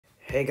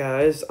Hey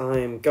guys,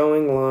 I'm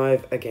going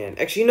live again.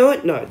 Actually, you know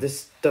what? No,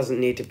 this doesn't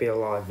need to be a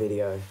live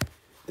video.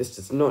 This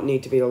does not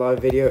need to be a live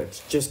video.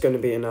 It's just going to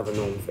be another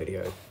normal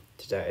video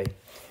today.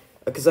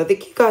 Because I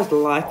think you guys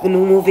like the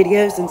normal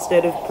videos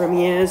instead of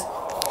premieres.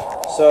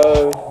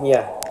 So,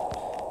 yeah.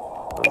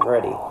 I'm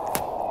ready.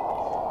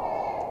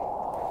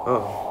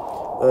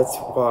 Oh, that's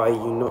why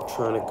you're not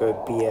trying to go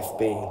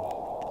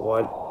BFB.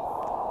 What?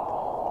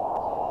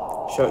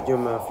 Shut your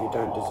mouth, you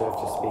don't deserve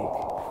to speak.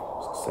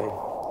 Just say.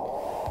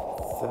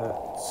 That's not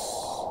nice.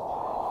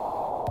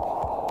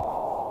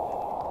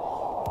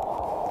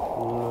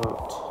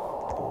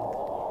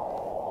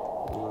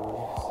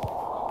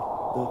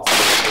 That's not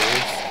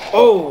nice.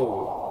 Oh!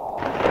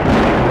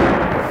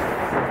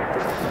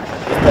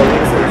 That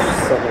means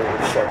someone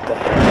would shut the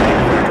hell up.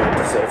 You don't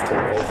deserve to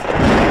live.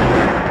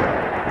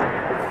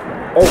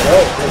 Oh no,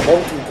 the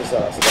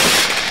multi-disaster.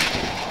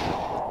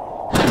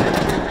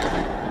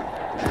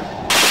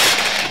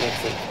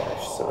 That's a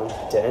crash, son.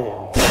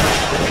 Damn.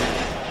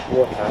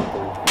 What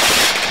happened?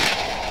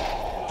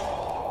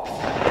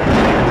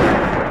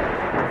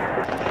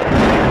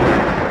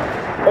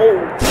 Oh,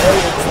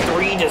 it's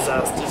 3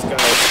 disasters,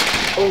 guys.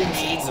 Oh,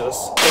 Jesus.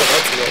 Oh,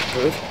 that's not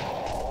good.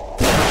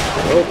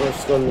 Oh, I've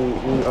just got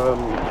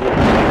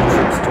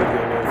YouTube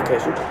Studio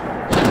notification.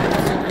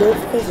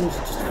 Notifications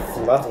just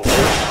flooding in.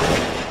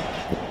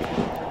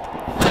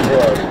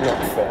 Well,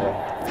 not fair.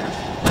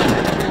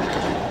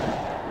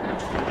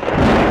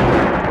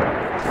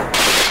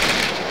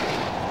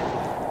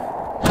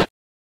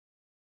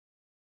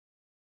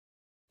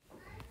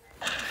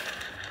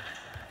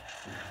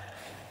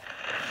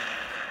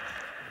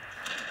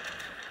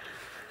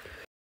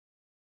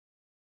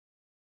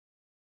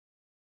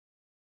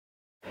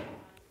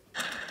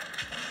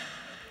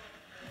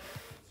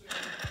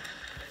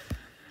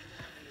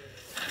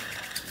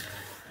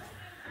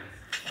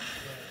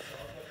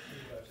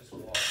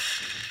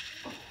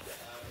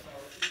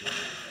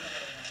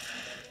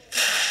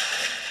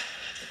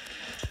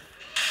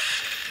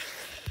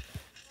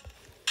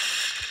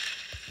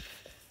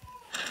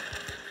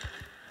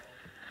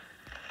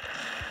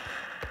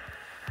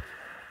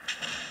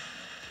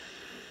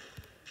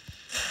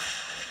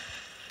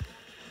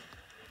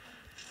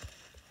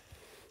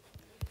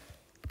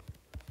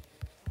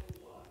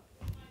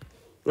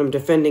 I'm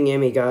defending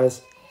Emmy,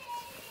 guys.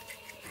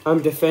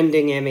 I'm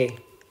defending Emmy.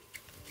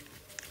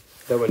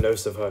 There were no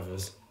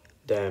survivors.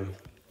 Damn.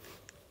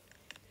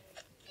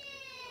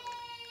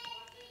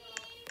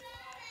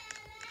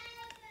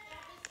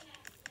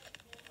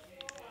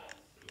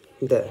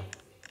 There.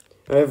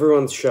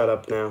 Everyone's shut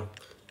up now.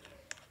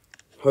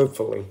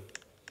 Hopefully.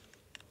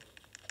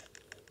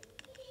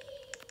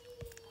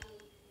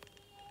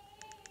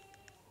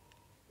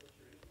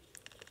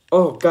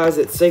 Oh, guys,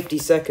 it's safety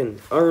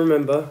second. I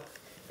remember.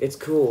 It's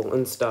cool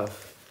and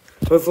stuff.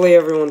 Hopefully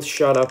everyone's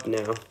shut up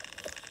now.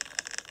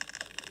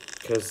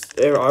 Because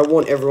I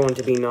want everyone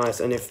to be nice,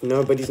 and if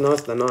nobody's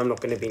nice, then I'm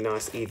not going to be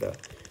nice either.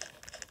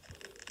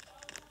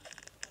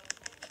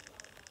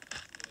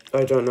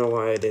 I don't know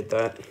why I did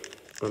that.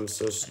 I'm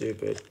so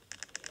stupid.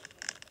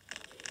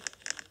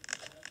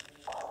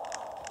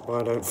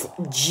 Why don't...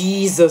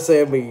 Jesus,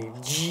 Emmy!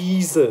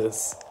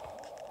 Jesus!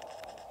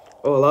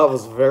 Oh, that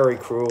was very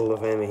cruel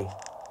of Emmy.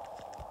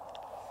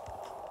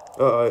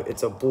 Uh-oh,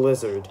 it's a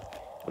blizzard.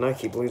 And I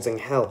keep losing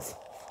health.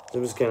 So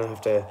I'm just gonna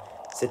have to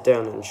sit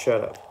down and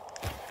shut up.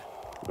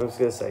 I was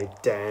gonna say,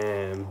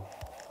 damn.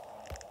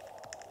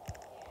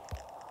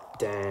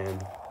 Damn.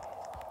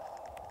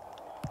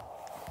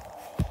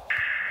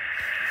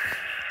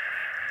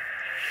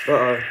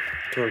 Uh-oh,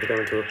 time to go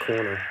into a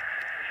corner.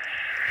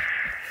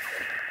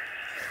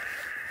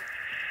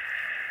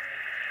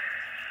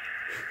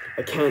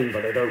 I can,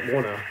 but I don't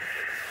wanna.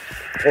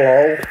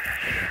 Lol.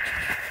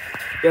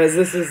 Guys,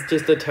 this is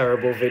just a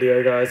terrible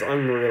video, guys.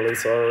 I'm really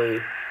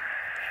sorry.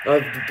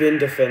 I've been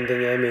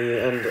defending Emmy,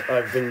 and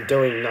I've been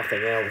doing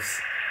nothing else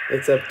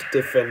except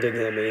defending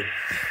Emmy.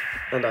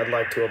 And I'd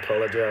like to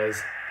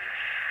apologize.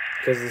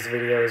 Because this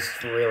video is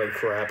really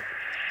crap.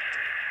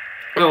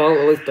 Oh,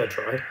 well, at least I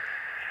tried.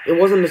 It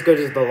wasn't as good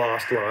as the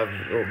last live,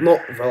 well,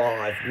 not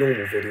live,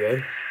 normal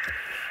video.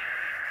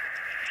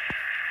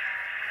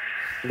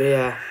 But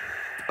yeah,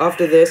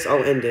 after this,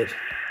 I'll end it.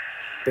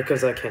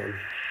 Because I can.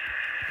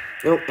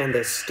 Oh, and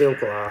there's still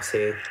glass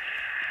here.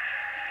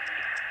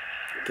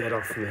 Get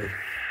off me.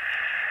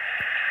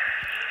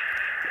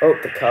 Oh,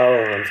 the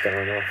car alarm's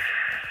going off.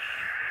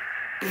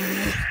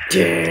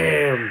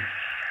 Damn!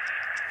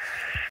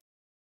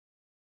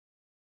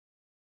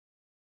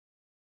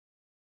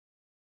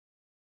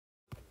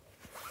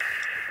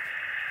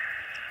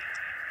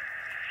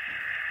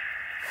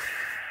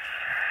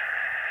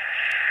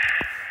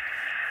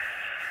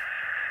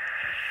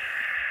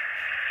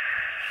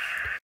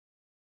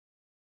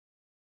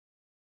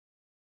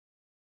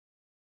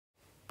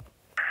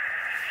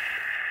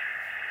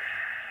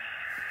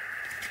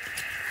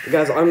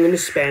 Guys, I'm gonna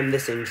spam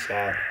this in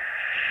chat.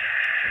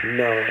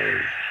 No.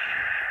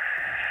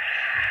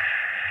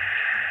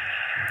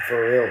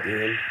 For real,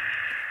 Ian.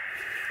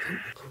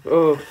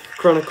 Oh,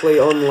 Chronically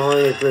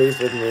Online agrees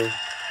with me.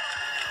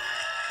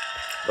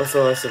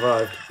 Also, I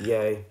survived.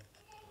 Yay.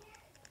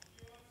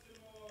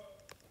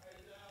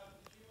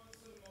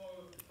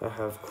 I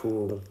have a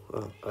cool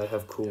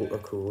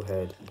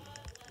head.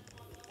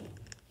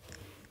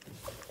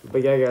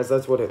 But yeah, guys,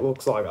 that's what it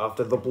looks like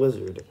after the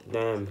blizzard.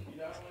 Damn.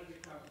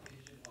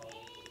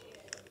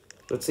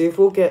 Let's see if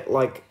we'll get,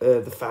 like,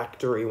 the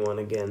factory one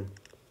again.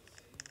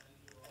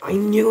 I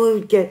knew it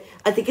would get...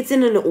 I think it's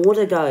in an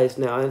order, guys,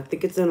 now. I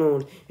think it's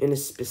in a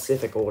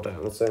specific order.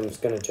 So I'm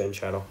just going to change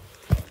channel.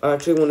 I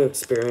actually want to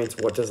experience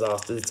what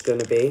disaster it's going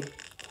to be.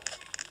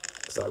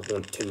 Because I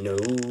want to know.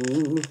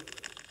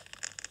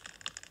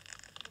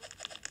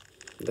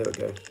 There we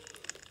go.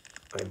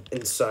 I'm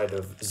inside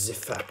of the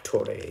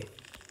factory.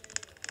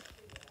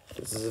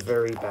 This is a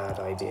very bad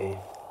idea.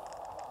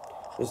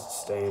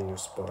 Just stay in your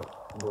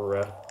spot,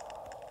 bruh.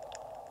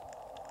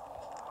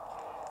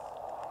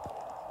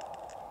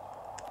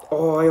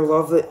 Oh, I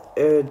love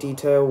the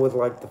detail with,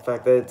 like, the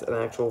fact that it's an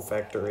actual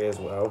factory as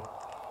well.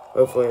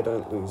 Hopefully I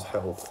don't lose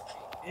health.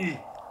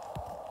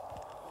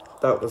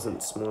 That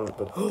wasn't smart,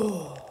 but...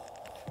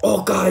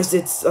 Oh, guys,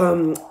 it's,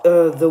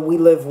 the We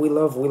Live, We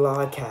Love, We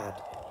Lie cat.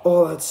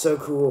 Oh, that's so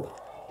cool.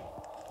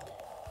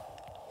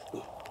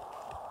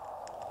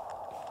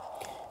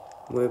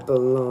 We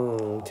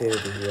belong to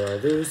the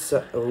other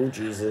side. Oh,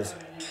 Jesus.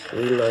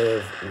 We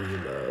love, we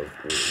love,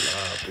 we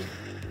love.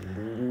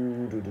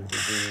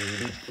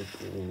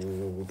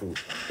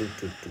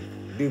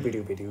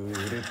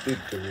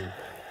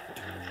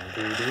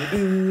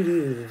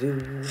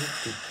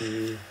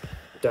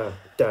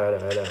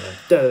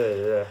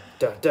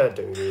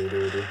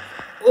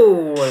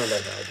 Oh, and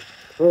I died.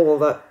 Oh, well,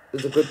 that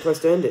is a good place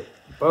to end it.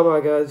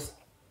 Bye-bye, guys.